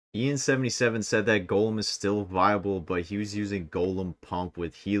Ian77 said that Golem is still viable, but he was using Golem Pump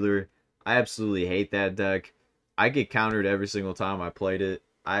with Healer. I absolutely hate that deck. I get countered every single time I played it.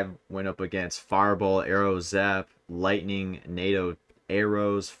 I went up against Fireball, Arrow, Zap, Lightning, NATO,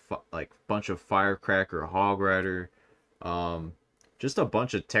 Arrows, like bunch of Firecracker, Hog Rider. Um, just a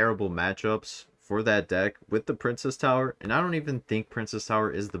bunch of terrible matchups for that deck with the Princess Tower. And I don't even think Princess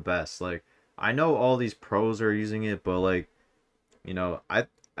Tower is the best. Like, I know all these pros are using it, but like,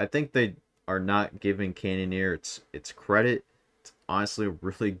 I think they are not giving Cannoneer its credit. It's honestly a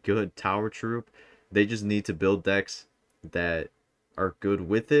really good tower troop. They just need to build decks that are good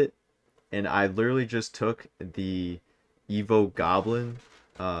with it. And I literally just took the Evo Goblin,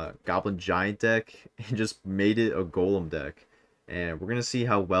 Goblin Giant deck and just made it a Golem deck. And we're gonna see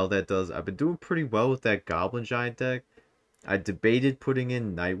how well that does. I've been doing pretty well with that Goblin Giant deck. I debated putting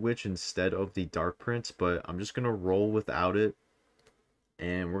in Night Witch instead of the Dark Prince, but I'm just gonna roll without it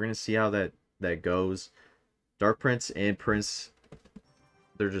and we're gonna see how that goes. Dark Prince and Prince,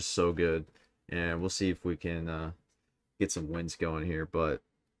 they're just so good, and we'll see if we can get some wins going here. But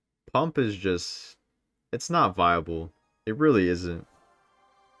Pump is just, it's not viable. It really isn't.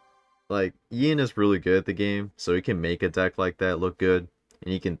 Like, Ian is really good at the game, so he can make a deck like that look good,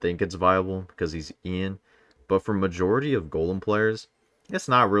 and he can think it's viable because he's Ian. But for majority of Golem players, it's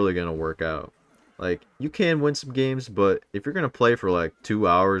not really gonna work out. Like, you can win some games, but if you're gonna play for like 2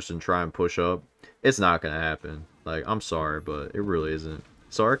 hours and try and push up, it's not gonna happen. Like, I'm sorry, but it really isn't.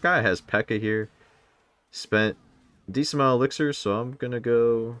 So our guy has Pekka here. Spent a decent amount of elixirs, so I'm gonna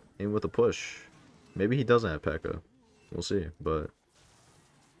go in with a push. Maybe he doesn't have Pekka. We'll see, but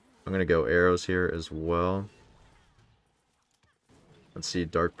I'm gonna go arrows here as well. Let's see,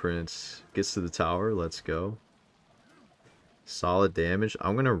 Dark Prince gets to the tower. Let's go. Solid damage.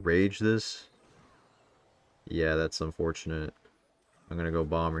 I'm gonna rage this. Yeah, that's unfortunate. I'm gonna go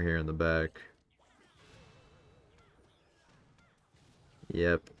bomber here in the back.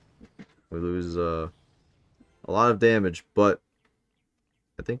 Yep. We lose a lot of damage, but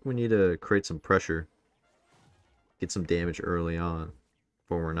I think we need to create some pressure. Get some damage early on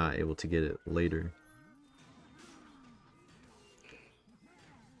before we're not able to get it later.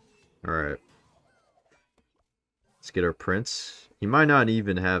 Alright. Let's get our prince. He might not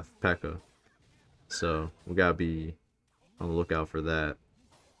even have Pekka. So we gotta be on the lookout for that.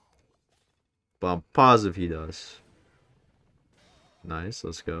 But I'm positive he does. Nice,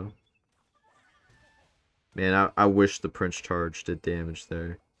 let's go. Man, I wish the Prince charge did damage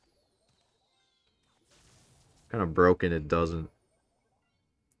there. Kind of broken it doesn't.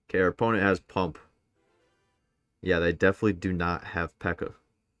 Okay, our opponent has Pump. Yeah, they definitely do not have Pekka.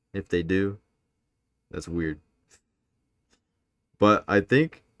 If they do, that's weird. But I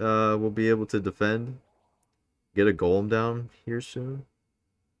think we'll be able to defend. Get a Golem down here soon.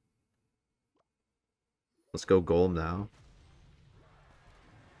 Let's go Golem now.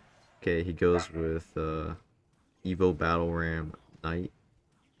 Okay, he goes with Evo Battle Ram Knight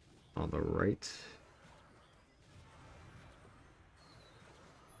on the right.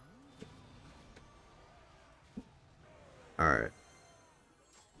 Alright.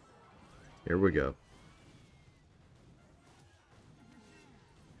 Here we go.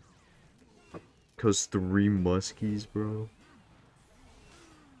 Goes 3 muskies, bro.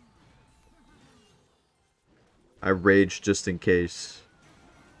 I rage just in case.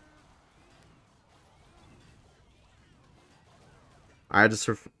 I had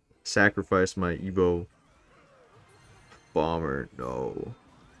to sacrifice my Evo bomber. No.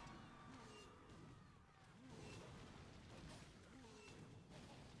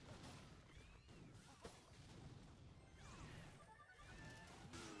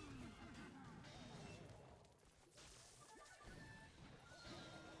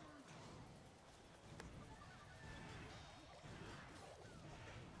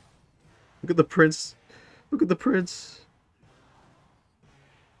 Look at the prince. Look at the prince.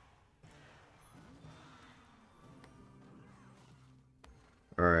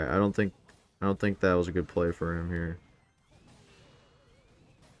 Alright, I don't think that was a good play for him here.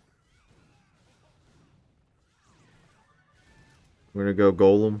 We're gonna go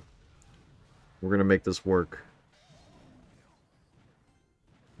Golem. We're gonna make this work.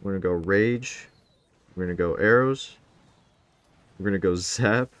 We're gonna go Rage. We're gonna go Arrows. We're gonna go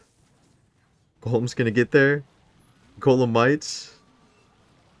Zap. Golem's gonna get there. Golemites.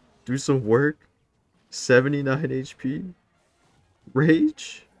 Do some work. 79 HP.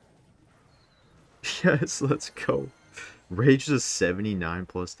 Rage. Yes, let's go. Rage does 79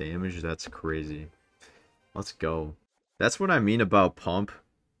 plus damage. That's crazy. Let's go. That's what I mean about Pump.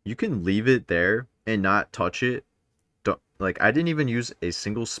 You can leave it there and not touch it. Like, I didn't even use a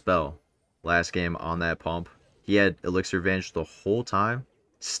single spell last game on that pump. He had Elixir Advantage the whole time.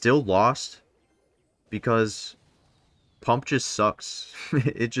 Still lost because pump just sucks.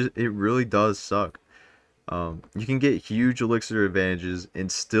 It really does suck. You can get huge elixir advantages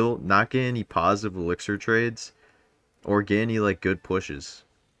and still not get any positive elixir trades or get any like good pushes.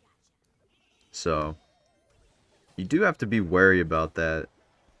 So you do have to be wary about that.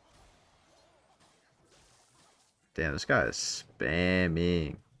 Damn, this guy is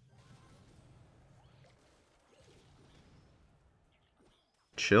spamming.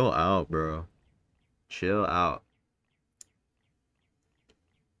 Chill out, bro. Chill out.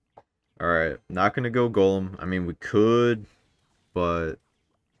 Alright, not gonna go Golem. I mean, we could, but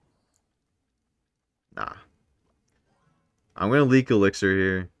nah. I'm gonna leak Elixir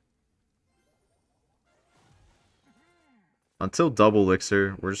here. Until double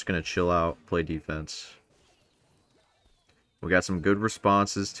Elixir, we're just gonna chill out, play defense. We got some good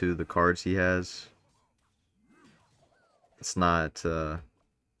responses to the cards he has. Let's not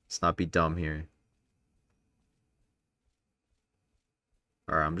be dumb here.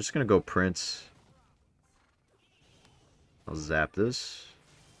 Alright, I'm just gonna go Prince. I'll zap this.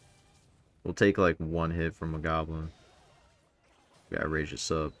 We'll take like one hit from a goblin. Gotta rage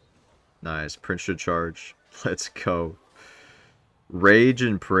this up. Nice. Prince should charge. Let's go. Rage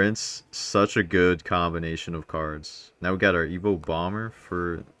and Prince, such a good combination of cards. Now we got our Evo Bomber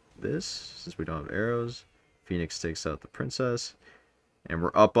for this, since we don't have arrows. Phoenix takes out the Princess. And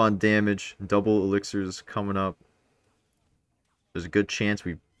we're up on damage. Double elixirs coming up. There's a good chance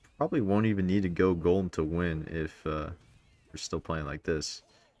we probably won't even need to go Golem to win if we're still playing like this.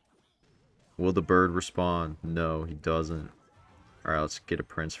 Will the bird respond? No, he doesn't. Alright, let's get a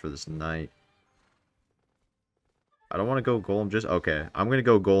Prince for this knight. I don't want to go Golem just... Okay, I'm going to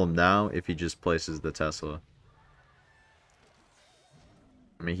go Golem now if he just places the Tesla.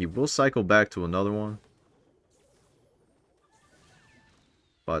 I mean, he will cycle back to another one.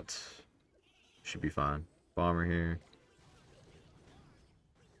 But should be fine. Bomber here.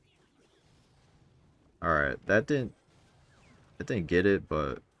 Alright, that didn't get it,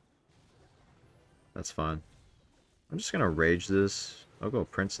 but that's fine. I'm just gonna rage this. I'll go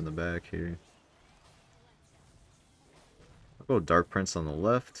Prince in the back here. I'll go Dark Prince on the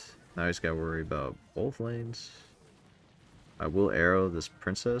left. Now he's gotta worry about both lanes. I will arrow this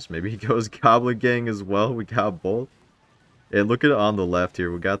Princess. Maybe he goes Goblin Gang as well. We got both. And look at it on the left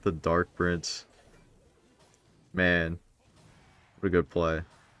here. We got the Dark Prince. Man, what a good play.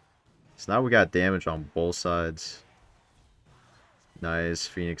 So now we got damage on both sides. Nice.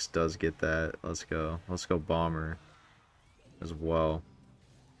 Phoenix does get that. Let's go. Let's go Bomber as well.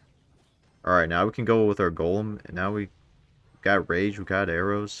 Alright, now we can go with our Golem. And now we got Rage. We got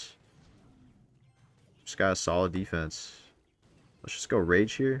arrows. Just got a solid defense. Let's just go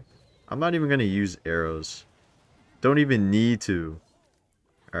Rage here. I'm not even going to use arrows. Don't even need to.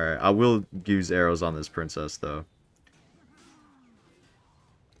 Alright, I will use arrows on this Princess though.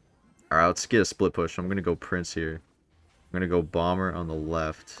 Alright, let's get a split push. I'm going to go Prince here. I'm going to go Bomber on the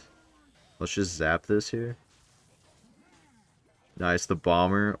left. Let's just zap this here. Nice, the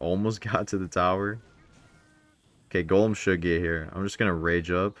Bomber almost got to the tower. Okay, Golem should get here. I'm just going to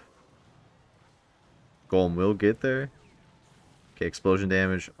rage up. Golem will get there. Okay, explosion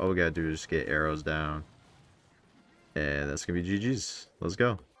damage. All we got to do is just get arrows down. And that's going to be GG's. Let's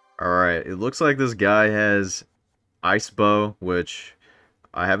go. Alright, it looks like this guy has Ice Bow, which...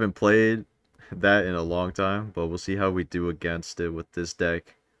 I haven't played that in a long time, but we'll see how we do against it with this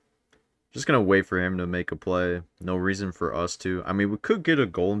deck. Just gonna wait for him to make a play. No reason for us to. I mean, we could get a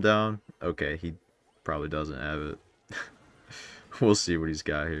Golem down. Okay, he probably doesn't have it. We'll see what he's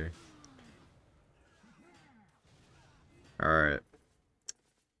got here. Alright.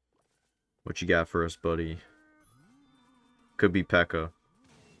 What you got for us, buddy? Could be Pekka.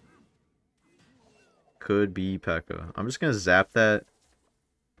 Could be Pekka. I'm just gonna zap that.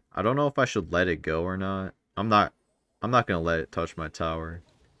 I don't know if I should let it go or not. I'm not gonna let it touch my tower.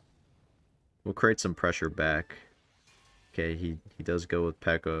 We'll create some pressure back. Okay, he does go with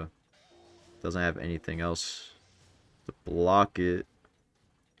Pekka. Doesn't have anything else to block it.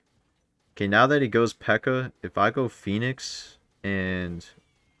 Okay, now that he goes Pekka, if I go Phoenix and...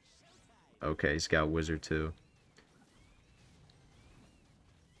 Okay, he's got Wizard too.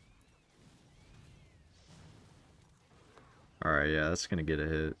 Alright, yeah, that's gonna get a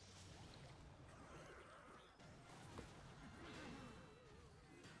hit.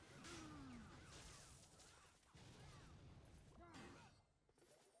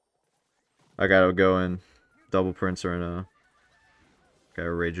 I gotta go in double Prince right now.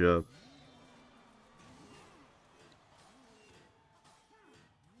 Gotta rage up.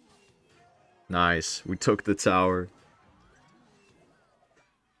 Nice. We took the tower.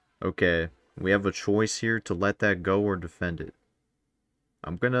 Okay. We have a choice here to let that go or defend it.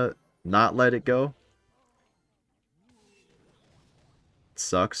 I'm gonna not let it go. It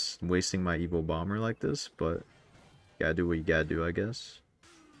sucks wasting my evil bomber like this, but gotta do what you gotta do, I guess.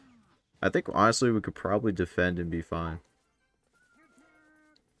 I think, honestly, we could probably defend and be fine.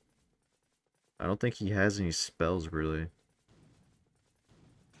 I don't think he has any spells, really.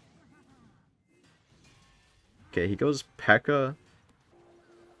 Okay, he goes Pekka.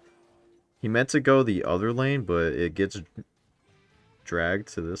 He meant to go the other lane, but it gets dragged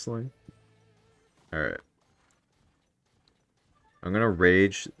to this lane. Alright. I'm gonna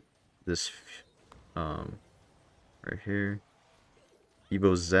rage this, right here.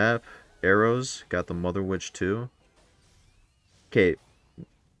 Evo Zap. Arrows. Got the Mother Witch, too. Okay.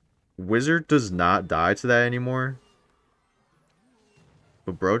 Wizard does not die to that anymore.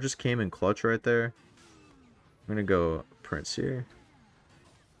 But bro just came in clutch right there. I'm gonna go Prince here.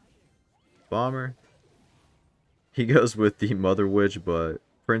 Bomber. He goes with the Mother Witch, but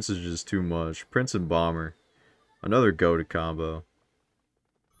Prince is just too much. Prince and Bomber. Another goated combo.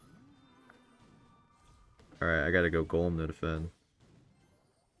 Alright, I gotta go Golem to defend.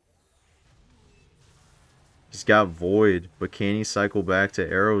 He's got Void, but can he cycle back to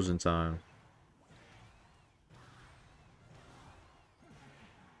arrows in time?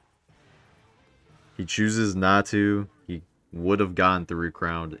 He chooses not to. He would have gotten through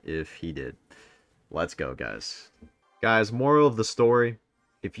crowned if he did. Let's go, guys. Guys, moral of the story.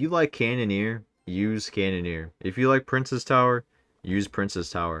 If you like Cannoneer, use Cannoneer. If you like Princess Tower, use Princess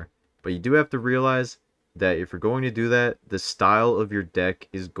Tower. But you do have to realize that if you're going to do that, the style of your deck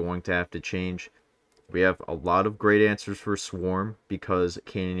is going to have to change. We have a lot of great answers for Swarm because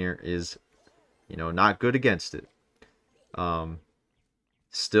Cannoneer is, you know, not good against it.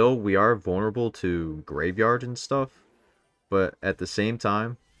 Still, we are vulnerable to Graveyard and stuff, but at the same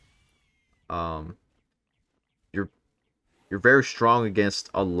time, you're very strong against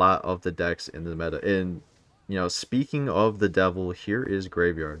a lot of the decks in the meta. And, you know, speaking of the devil, here is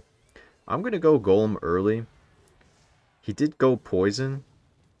Graveyard. I'm gonna go Golem early. He did go Poison.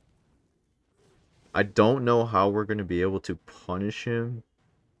 I don't know how we're going to be able to punish him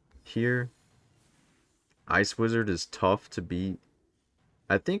here. Ice Wizard is tough to beat.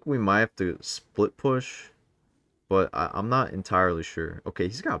 I think we might have to split push, but I'm not entirely sure. Okay,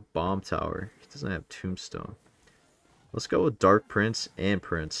 he's got Bomb Tower. He doesn't have Tombstone. Let's go with Dark Prince and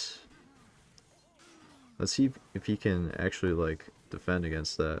Prince. Let's see if he can actually, like, defend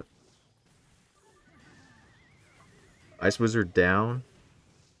against that. Ice Wizard down.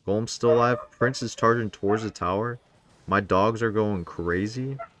 Golem's still alive. Prince is charging towards the tower. My dogs are going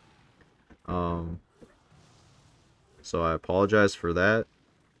crazy. So I apologize for that.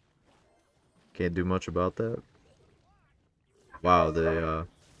 Can't do much about that. Wow, the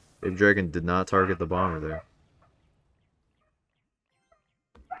Baby Dragon did not target the bomber there.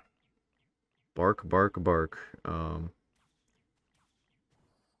 Bark, bark, bark. I'm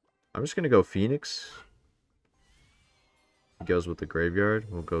just gonna go Phoenix. He goes with the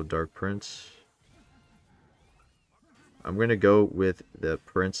Graveyard. We'll go Dark Prince. I'm going to go with the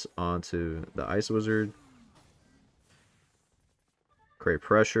Prince onto the Ice Wizard. Create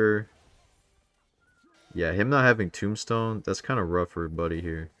pressure. Yeah, him not having Tombstone, that's kind of rough for Buddy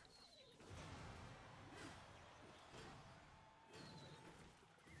here.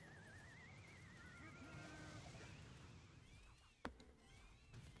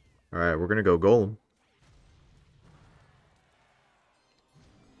 Alright, we're going to go Golem.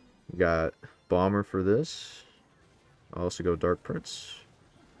 We got Bomber for this. I'll also go Dark Prince.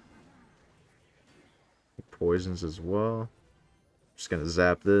 Poisons as well. Just gonna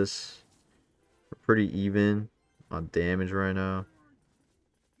zap this. We're pretty even on damage right now.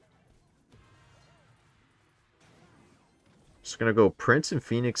 Just gonna go Prince and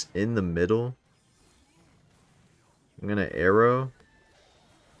Phoenix in the middle. I'm gonna arrow.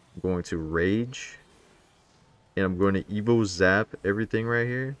 I'm going to rage. And I'm going to Evo Zap everything right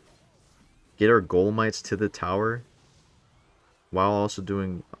here. Get our Golemites to the tower. While also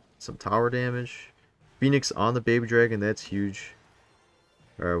doing some tower damage. Phoenix on the Baby Dragon, that's huge.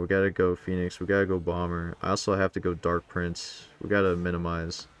 Alright, we gotta go Phoenix. We gotta go Bomber. I also have to go Dark Prince. We gotta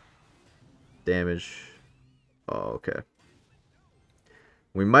minimize damage. Oh, okay.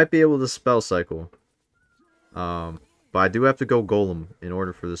 We might be able to spell cycle. But I do have to go Golem in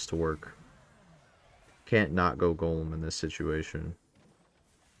order for this to work. Can't not go Golem in this situation.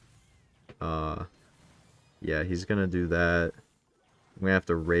 Yeah, he's gonna do that. I'm gonna have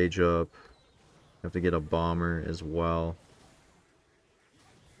to rage up. Have to get a bomber as well.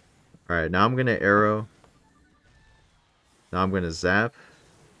 Alright, now I'm gonna arrow. Now I'm gonna zap.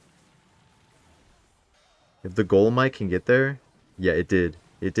 If the Golemite can get there. Yeah, it did.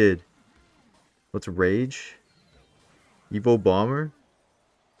 It did. Let's rage. Evo Bomber.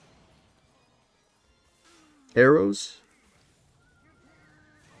 Arrows.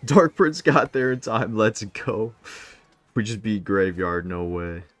 Dark Prince got there in time. Let's go. We just beat Graveyard. No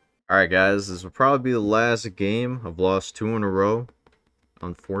way. Alright, guys. This will probably be the last game. I've lost 2 in a row.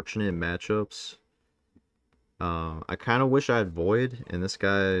 Unfortunate matchups. I kind of wish I had Void, and this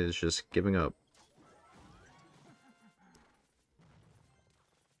guy is just giving up.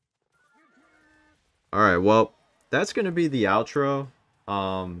 Alright, well, that's going to be the outro.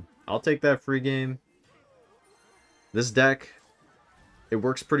 I'll take that free game. This deck, it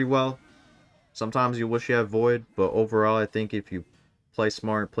works pretty well. Sometimes you wish you had Void, but overall, I think if you play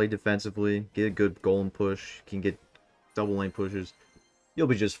smart, play defensively, get a good golem push, can get double lane pushes, you'll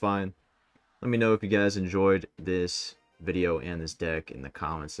be just fine. Let me know if you guys enjoyed this video and this deck in the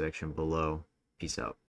comment section below. Peace out.